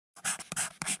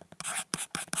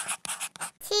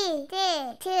티, 티,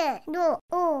 트, 노,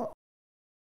 오.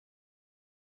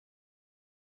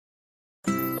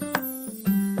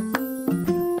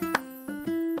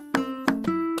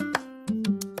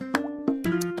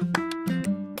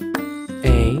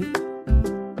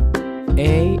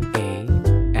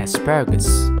 Asparagus.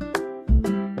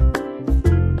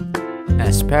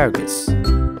 Asparagus.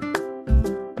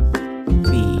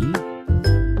 B.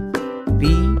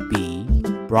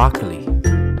 Broccoli.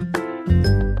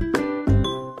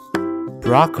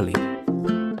 Broccoli.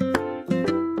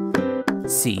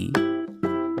 C.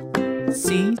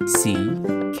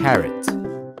 Carrot.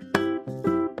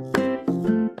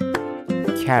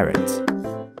 Carrot.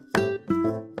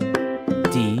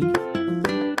 D.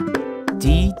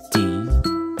 Date.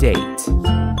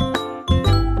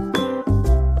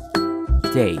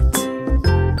 Date.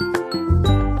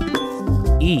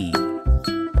 E.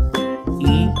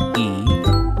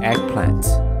 Eggplant.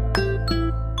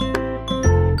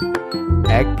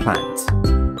 Eggplant.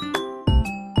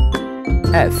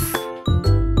 F.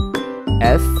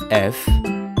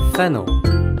 Fennel.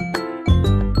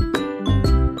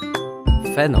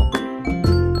 Fennel.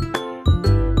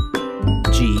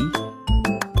 G.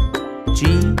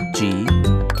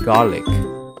 Garlic.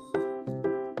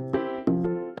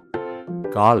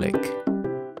 Garlic.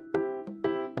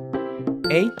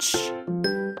 H.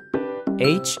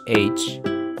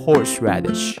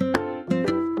 Horseradish.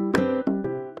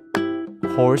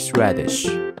 Horseradish.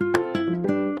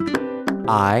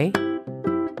 I.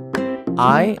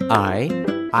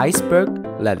 Iceberg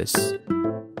lettuce.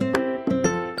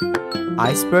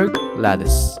 Iceberg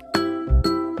lettuce.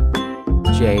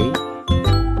 J.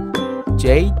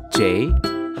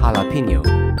 Jalapeno.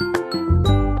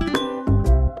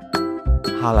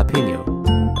 Jalapeno.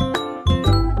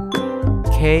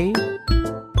 K.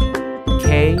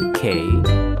 Kale.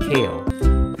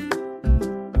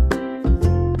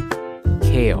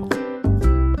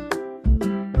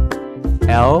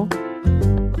 Kale.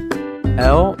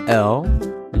 L.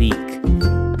 Leek.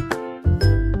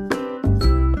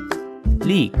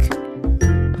 Leek.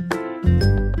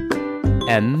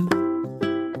 M.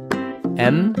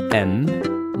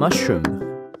 Mushroom.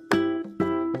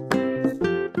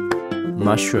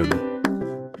 Mushroom.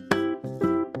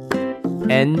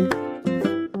 N.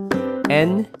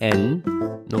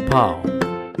 Nopal.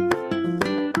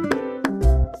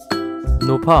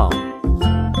 Nopal.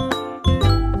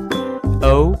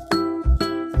 O.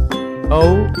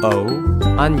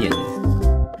 Onion.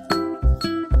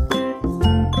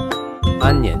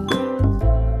 Onion.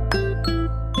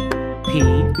 P.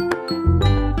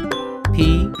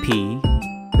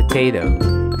 Potato.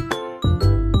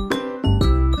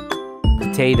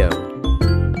 Potato.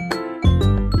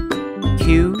 Q.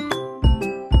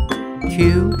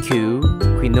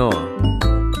 Quinoa.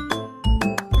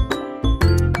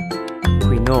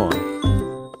 Quinoa.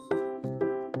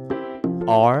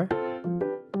 R.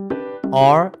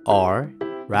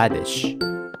 Radish.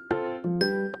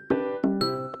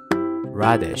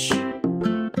 Radish.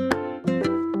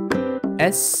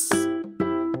 S.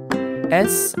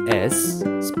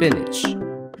 Spinach.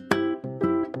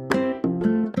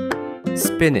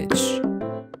 Spinach.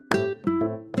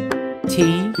 T.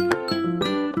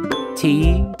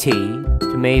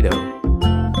 Tomato.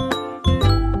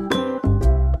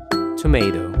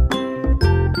 Tomato.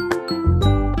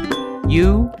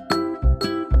 U.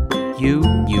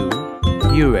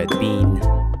 Urad bean.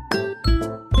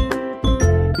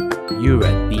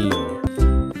 Urad bean.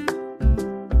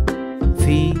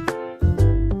 V.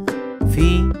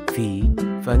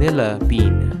 Vanilla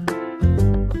bean.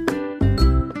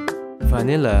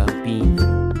 Vanilla bean.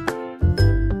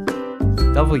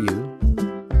 W.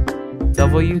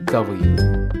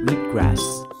 Wheatgrass.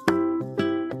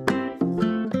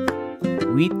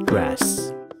 Wheatgrass.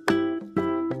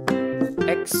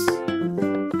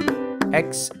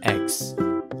 X.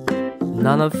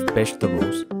 None of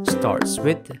vegetables starts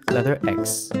with letter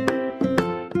X.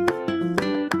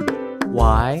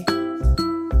 Y.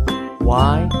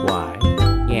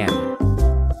 Yam.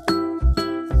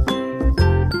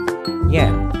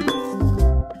 Yam.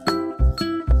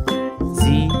 Z.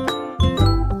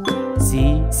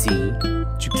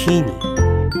 Zucchini.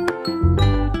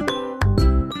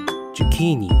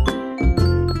 Zucchini.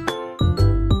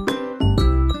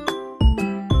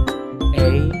 A.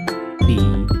 B.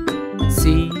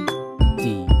 C. D.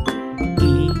 E.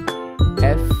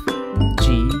 F. G.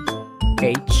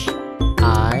 H.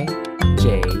 I.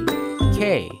 J. K.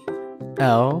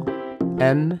 L.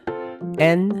 M.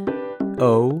 N.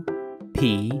 O.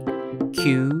 P.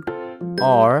 Q.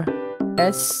 R.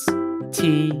 S.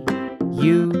 T.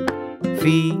 U.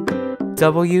 V.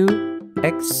 W.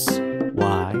 X.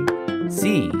 Y,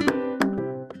 Z.